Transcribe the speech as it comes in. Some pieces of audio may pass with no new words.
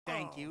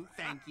Thank you.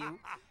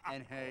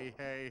 And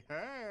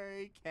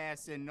hey,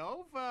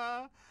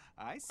 Casanova.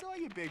 I saw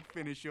your big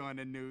finish on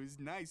the news.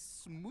 Nice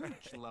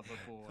smooch, lover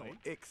boy.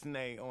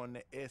 Ixnay on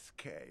the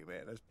SK,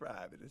 man. It's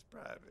private.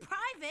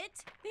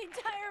 Private? The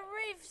entire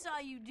reef saw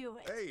you do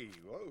it. Hey,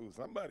 whoa,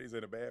 somebody's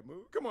in a bad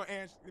mood. Come on,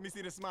 Ange, let me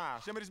see the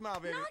smile. Show me the smile,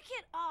 baby. Knock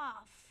it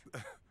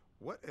off.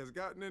 What has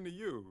gotten into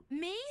you?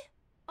 Me?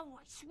 Oh,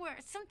 I swear,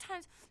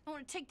 sometimes I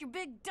want to take your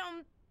big,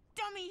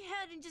 dummy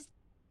head and just...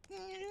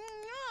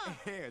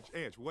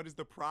 Ange, what is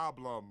the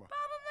problem? Problem?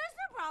 There's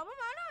no problem.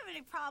 I don't have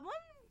any problem.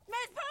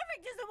 Miss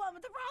Perfect is the one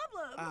with the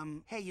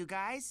problem. Hey, you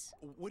guys.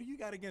 What do you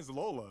got against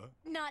Lola?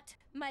 Not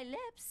my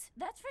lips,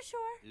 that's for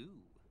sure.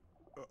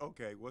 Ooh.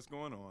 Okay, what's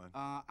going on?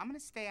 I'm gonna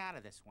stay out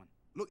of this one.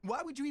 Look,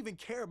 why would you even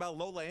care about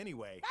Lola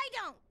anyway? I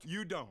don't.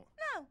 You don't?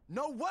 No.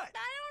 No what?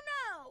 I don't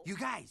know. You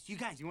guys,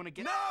 you wanna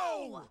get...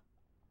 No!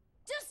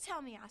 Just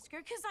tell me, Oscar,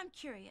 because I'm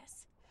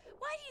curious.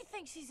 Why do you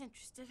think she's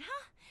interested,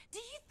 huh? Do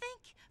you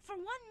think for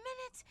 1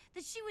 minute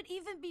that she would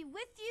even be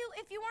with you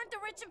if you weren't the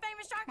rich and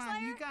famous shark Come slayer?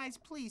 on, you guys,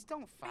 please,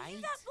 don't fight. Are you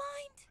that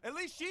blind? At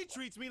least she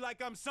treats me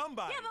like I'm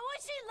somebody. Yeah, but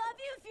would she love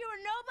you if you were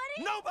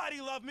nobody?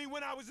 Nobody loved me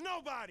when I was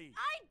nobody.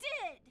 I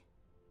did.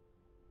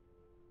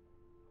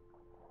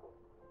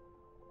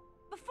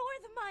 Before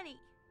the money.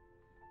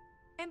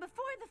 And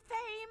before the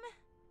fame.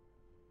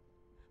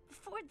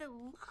 Before the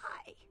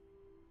lie.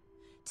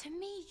 To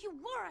me, you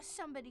were a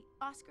somebody,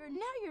 Oscar, and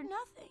now you're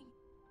nothing.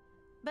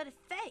 But a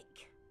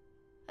fake.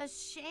 A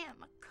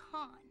sham, a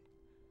con.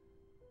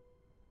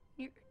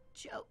 You're a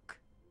joke.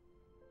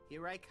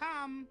 Here I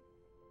come.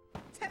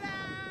 Ta-da!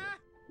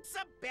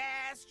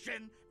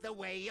 Sebastian, the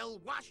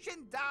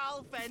whale-washing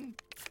dolphin.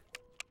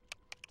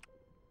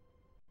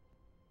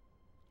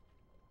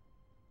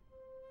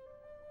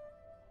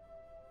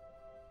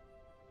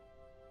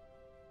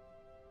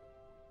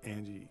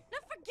 Angie. Now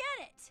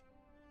forget it.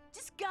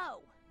 Just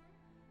go.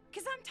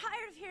 Because I'm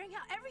tired of hearing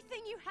how everything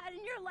you had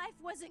in your life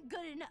wasn't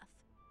good enough.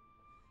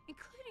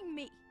 Including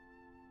me.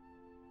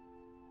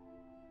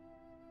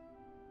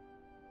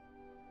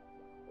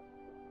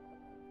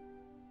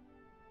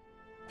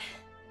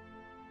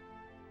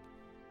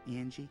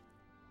 Angie?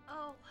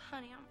 Oh,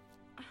 honey,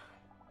 I'm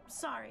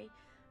sorry.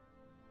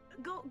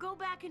 Go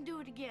back and do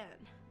it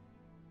again.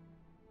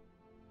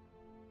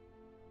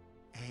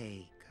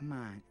 Hey, come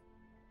on.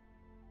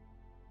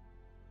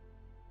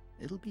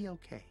 It'll be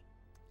okay.